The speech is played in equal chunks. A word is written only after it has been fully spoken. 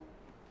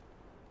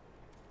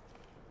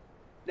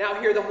Now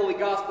hear the holy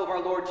gospel of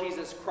our Lord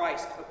Jesus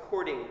Christ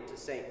according to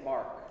St.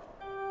 Mark.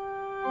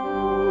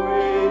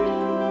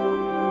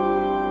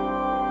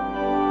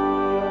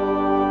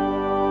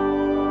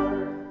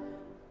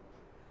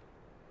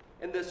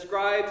 And the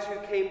scribes who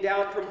came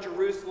down from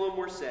Jerusalem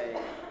were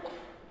saying,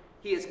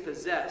 "He is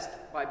possessed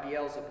by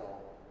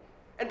Beelzebul,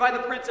 and by the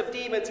prince of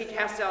demons he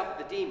casts out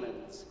the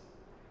demons."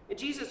 And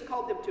Jesus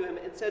called them to him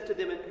and said to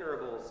them in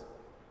parables,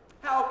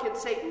 "How can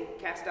Satan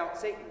cast out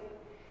Satan?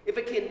 If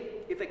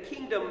a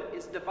kingdom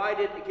is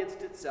divided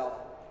against itself,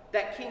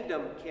 that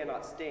kingdom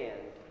cannot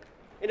stand.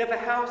 And if a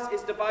house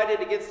is divided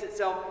against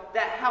itself,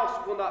 that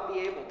house will not be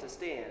able to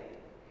stand.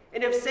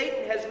 And if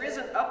Satan has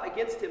risen up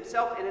against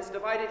himself and is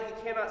divided, he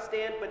cannot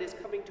stand, but is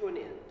coming to an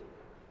end.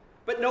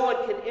 But no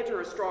one can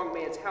enter a strong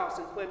man's house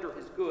and plunder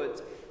his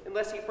goods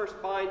unless he first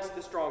binds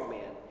the strong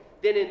man.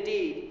 Then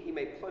indeed he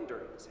may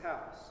plunder his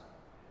house.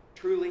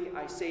 Truly,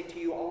 I say to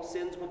you, all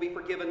sins will be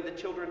forgiven the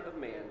children of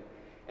man,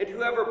 and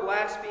whatever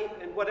blasphemies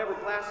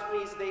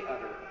they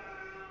utter.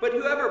 But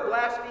whoever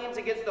blasphemes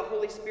against the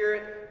Holy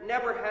Spirit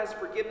never has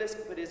forgiveness,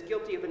 but is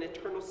guilty of an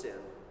eternal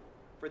sin.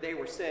 For they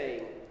were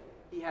saying,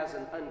 he has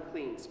an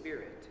unclean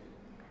spirit."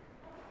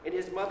 And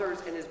his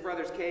mothers and his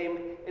brothers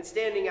came, and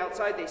standing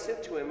outside they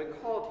sent to him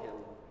and called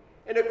him.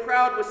 And a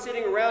crowd was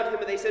sitting around him,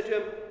 and they said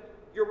to him,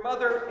 "Your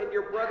mother and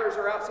your brothers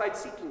are outside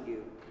seeking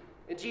you."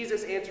 And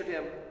Jesus answered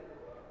him,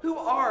 "Who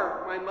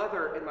are my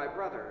mother and my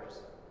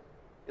brothers?"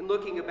 And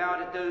looking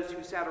about at those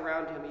who sat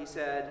around him, he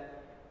said,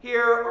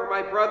 "Here are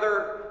my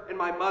brother and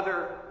my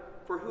mother,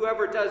 for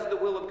whoever does the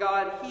will of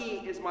God,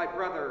 he is my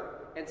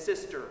brother and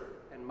sister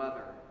and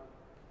mother."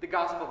 The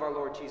gospel of our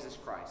Lord Jesus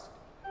Christ.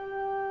 Praise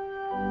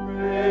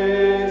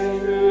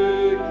to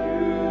you, Lord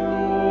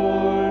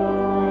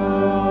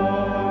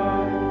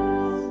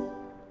Christ.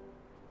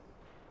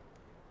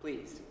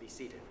 Please be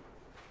seated.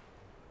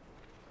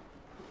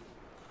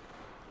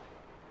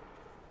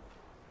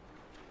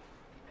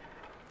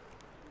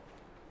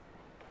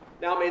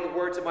 Now may the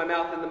words of my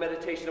mouth and the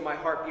meditation of my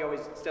heart be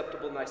always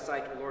acceptable in thy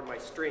sight, O Lord, my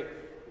strength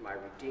and my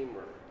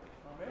Redeemer.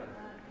 Amen.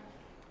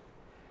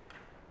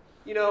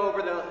 You know,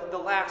 over the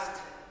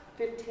last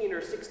 15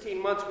 or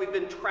 16 months, we've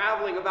been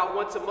traveling about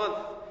once a month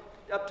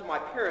up to my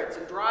parents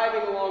and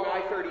driving along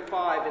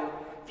I-35. And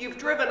if you've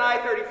driven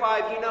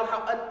I-35, you know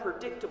how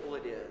unpredictable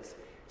it is.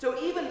 So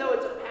even though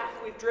it's a path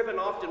we've driven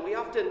often, we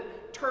often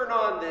turn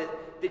on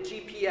the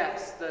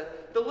GPS, the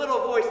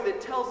little voice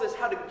that tells us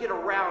how to get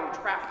around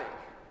traffic.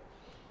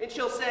 And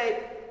she'll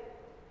say,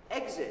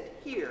 "Exit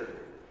here."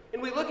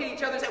 And we look at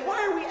each other and say,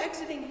 "Why are we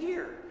exiting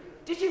here?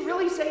 Did she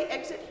really say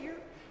exit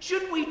here?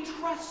 Should we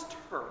trust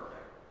her?"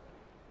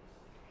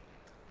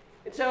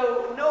 And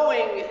so,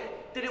 knowing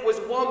that it was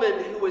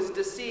woman who was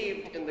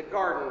deceived in the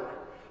garden,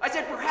 I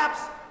said,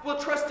 perhaps we'll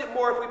trust it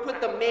more if we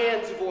put the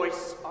man's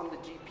voice on the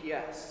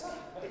GPS.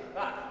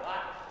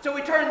 So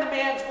we turned the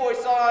man's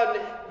voice on,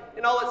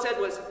 and all it said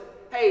was,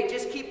 "Hey,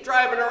 just keep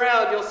driving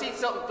around. You'll see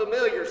something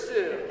familiar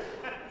soon."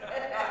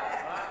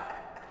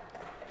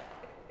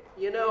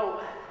 You know,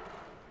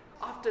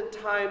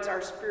 oftentimes our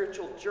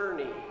spiritual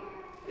journey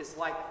is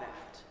like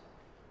that.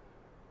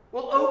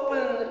 We'll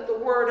open the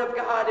Word of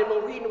God and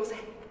we'll read and we'll say,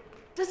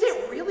 "Does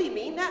it really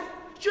mean that?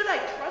 Should I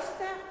trust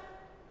that?"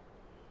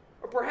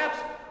 Or perhaps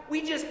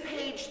we just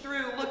page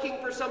through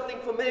looking for something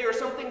familiar,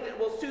 something that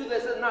will soothe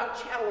us and not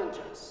challenge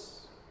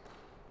us.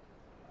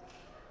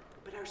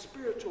 But our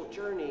spiritual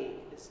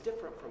journey is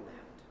different from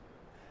that.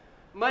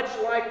 Much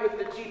like with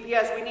the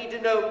GPS, we need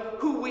to know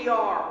who we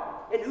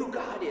are and who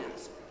God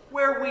is,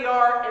 where we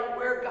are and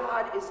where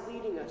God is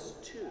leading us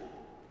to.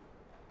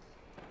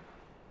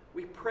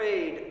 We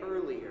prayed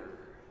earlier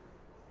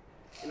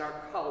in our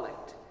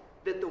collect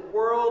that the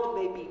world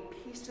may be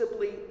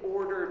peaceably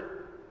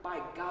ordered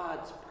by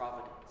God's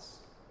providence.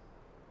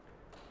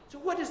 So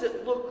what does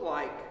it look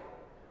like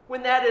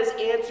when that is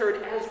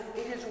answered as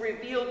it is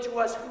revealed to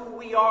us who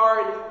we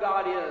are and who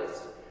God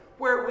is,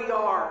 where we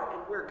are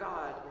and where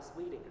God is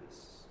leading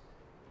us?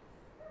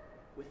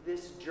 With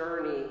this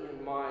journey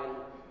in mind,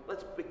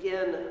 let's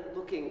begin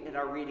looking at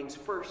our readings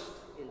first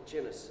in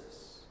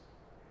Genesis.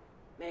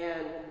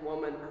 Man and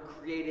woman are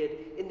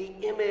created in the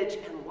image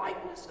and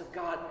likeness of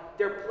God.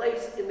 They're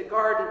placed in the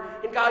garden,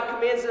 and God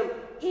commands them,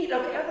 "Eat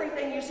of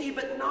everything you see,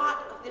 but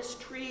not of this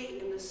tree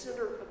in the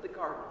center of the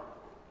garden,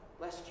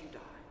 lest you die."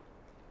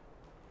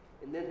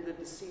 And then the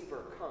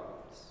deceiver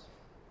comes.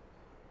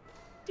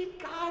 Did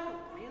God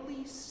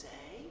really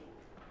say,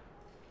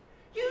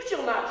 "You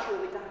shall not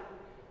surely die.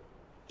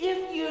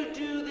 If you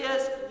do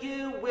this,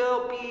 you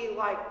will be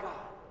like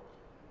God"?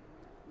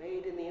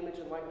 Made in the image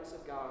and likeness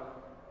of God.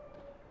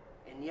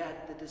 And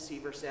yet the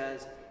deceiver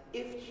says,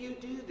 "If you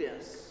do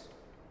this,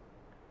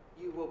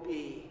 you will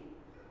be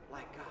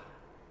like God."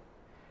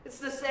 It's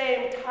the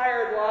same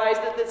tired lies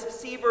that the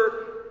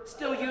deceiver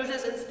still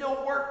uses and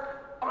still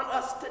work on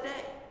us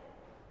today.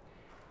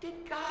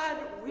 Did God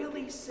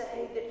really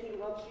say that he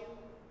loves you?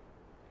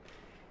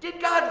 Did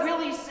God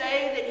really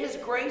say that his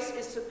grace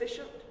is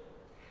sufficient?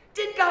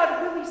 Did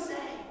God really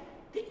say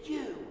that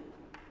you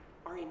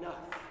are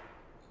enough?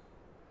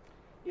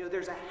 You know,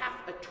 there's a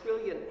half a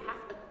trillion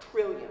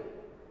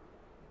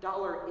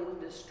dollar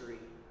industry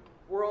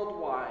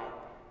worldwide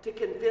to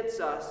convince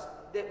us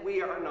that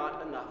we are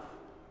not enough.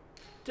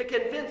 To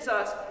convince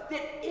us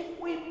that if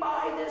we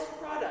buy this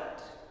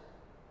product,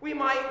 we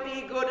might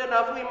be good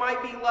enough, we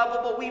might be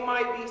lovable, we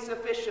might be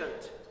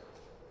sufficient.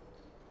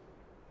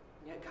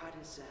 Yet God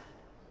has said,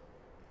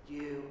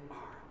 you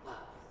are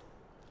loved.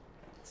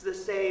 It's the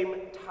same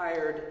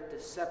tired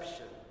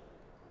deception.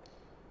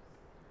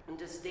 And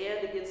to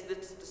stand against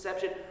this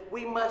deception,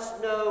 we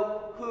must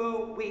know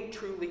who we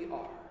truly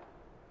are.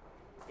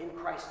 In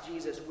Christ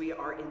Jesus, we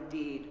are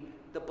indeed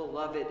the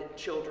beloved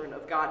children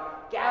of God,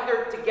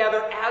 gathered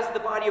together as the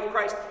body of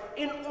Christ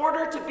in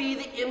order to be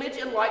the image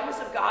and likeness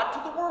of God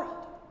to the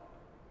world.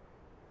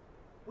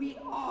 We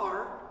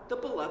are the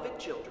beloved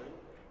children,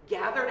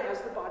 gathered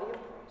as the body of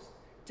Christ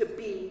to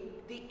be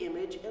the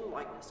image and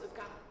likeness of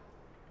God.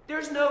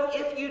 There's no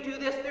if you do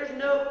this, there's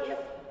no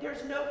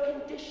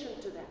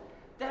condition to that.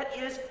 That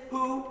is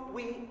who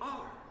we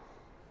are.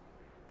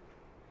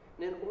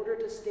 And in order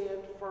to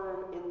stand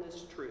firm in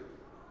this truth,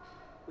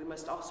 we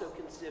must also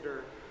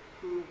consider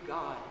who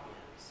God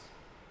is.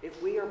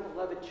 If we are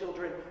beloved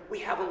children, we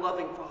have a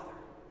loving Father.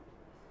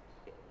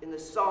 In the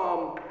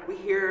psalm, we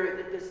hear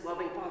that this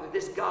loving Father,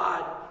 this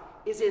God,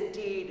 is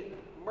indeed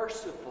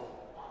merciful,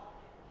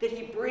 that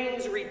he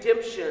brings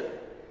redemption,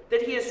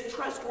 that he is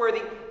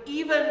trustworthy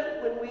even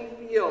when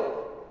we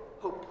feel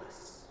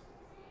hopeless.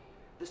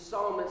 The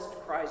psalmist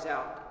cries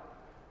out,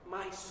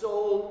 "My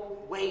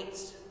soul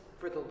waits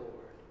for the Lord.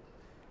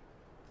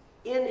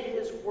 In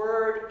his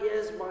word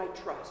is my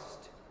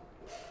trust.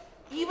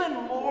 Even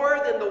more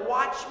than the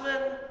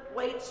watchman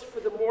waits for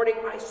the morning,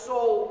 my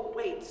soul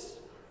waits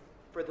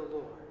for the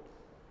Lord."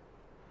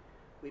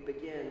 We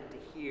begin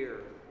to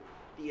hear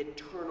the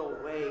eternal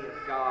way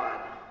of God.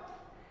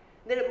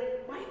 That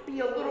it might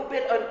be a little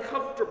bit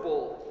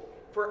uncomfortable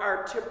for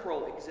our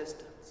temporal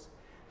existence.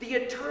 The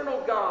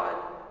eternal God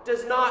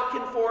does not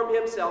conform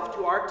himself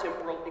to our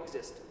temporal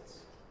existence.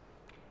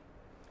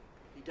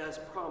 He does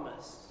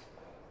promise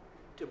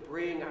to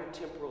bring our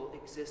temporal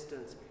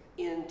existence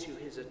into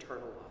his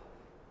eternal love.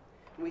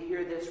 And we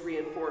hear this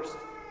reinforced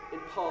in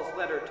Paul's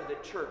letter to the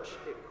church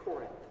at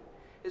Corinth,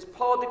 as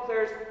Paul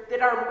declares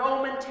that our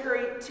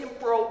momentary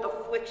temporal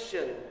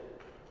affliction,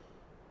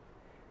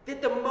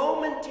 that the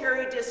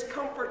momentary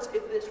discomforts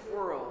of this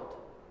world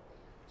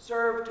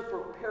serve to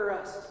prepare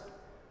us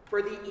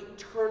for the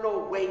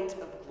eternal weight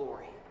of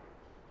glory.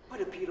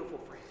 What a beautiful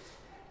phrase.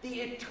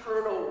 The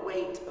eternal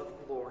weight of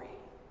glory.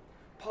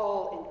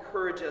 Paul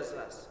encourages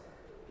us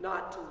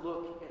not to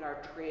look at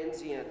our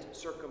transient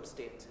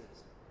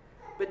circumstances,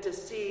 but to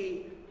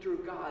see through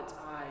God's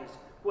eyes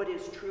what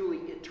is truly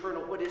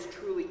eternal, what is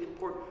truly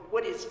important,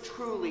 what is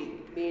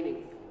truly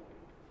meaningful.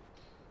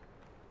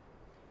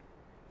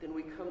 Then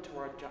we come to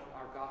our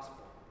gospel.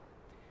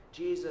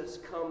 Jesus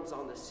comes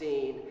on the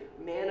scene,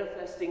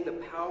 manifesting the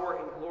power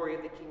and glory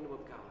of the kingdom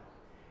of God,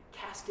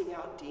 casting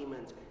out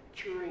demons,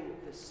 curing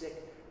the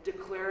sick,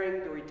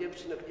 declaring the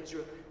redemption of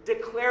Israel,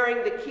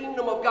 declaring the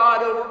kingdom of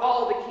God over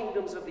all the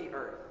kingdoms of the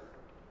earth.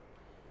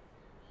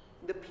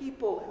 The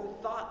people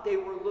who thought they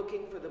were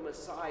looking for the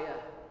Messiah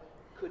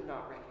could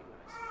not recognize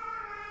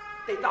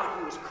him. They thought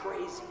he was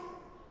crazy.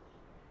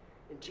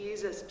 And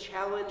Jesus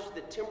challenged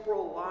the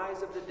temporal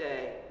lies of the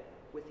day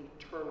with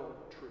eternal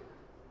truth.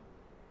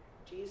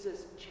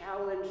 Jesus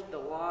challenged the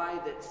lie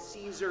that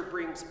Caesar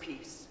brings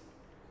peace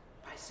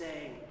by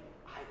saying,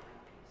 I bring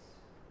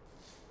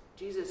peace.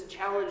 Jesus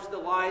challenged the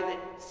lie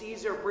that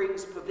Caesar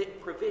brings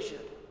provision.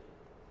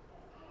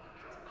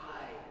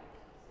 I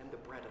am the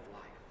bread of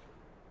life.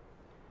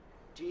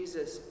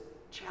 Jesus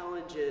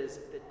challenges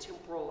the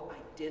temporal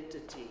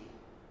identity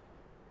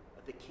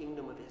of the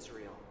kingdom of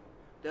Israel,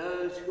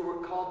 those who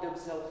were called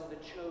themselves the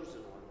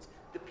chosen ones,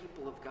 the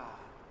people of God.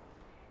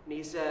 And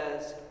he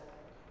says,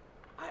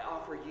 I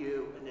offer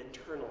you an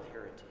eternal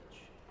heritage.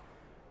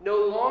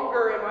 No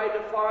longer am I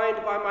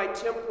defined by my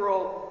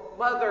temporal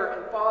mother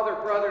and father,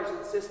 brothers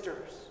and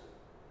sisters,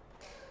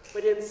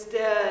 but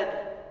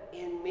instead,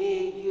 in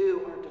me,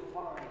 you are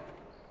defined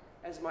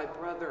as my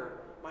brother,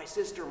 my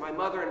sister, my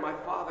mother, and my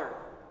father,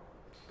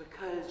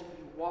 because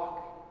you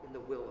walk in the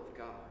will of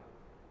God.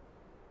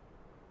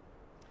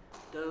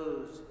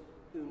 Those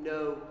who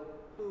know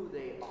who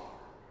they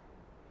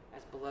are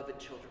as beloved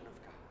children of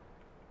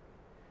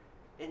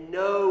God, and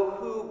know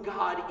who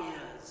God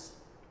is,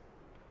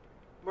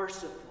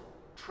 merciful,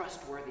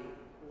 trustworthy,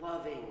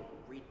 loving,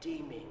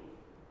 redeeming,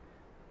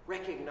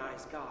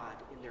 recognize God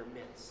in their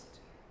midst.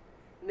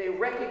 And they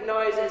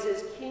recognize as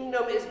his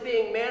kingdom is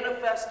being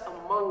manifest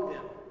among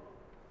them.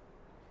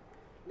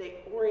 They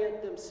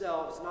orient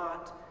themselves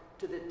not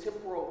to the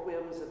temporal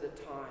whims of the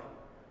time,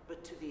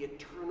 but to the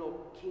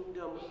eternal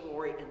kingdom,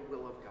 glory, and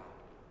will of God.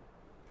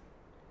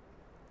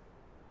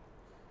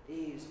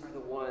 These are the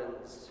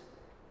ones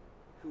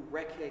who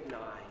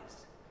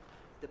recognize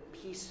the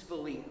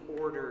peacefully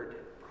ordered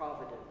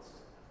providence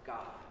of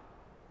God.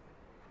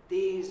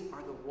 These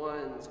are the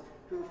ones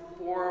who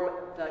form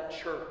the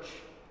church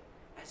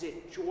as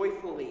it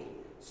joyfully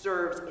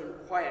serves in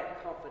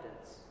quiet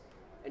confidence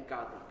and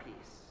godly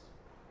peace.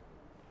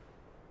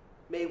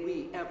 May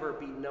we ever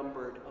be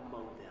numbered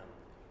among them.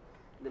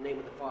 In the name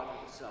of the Father,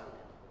 the Son,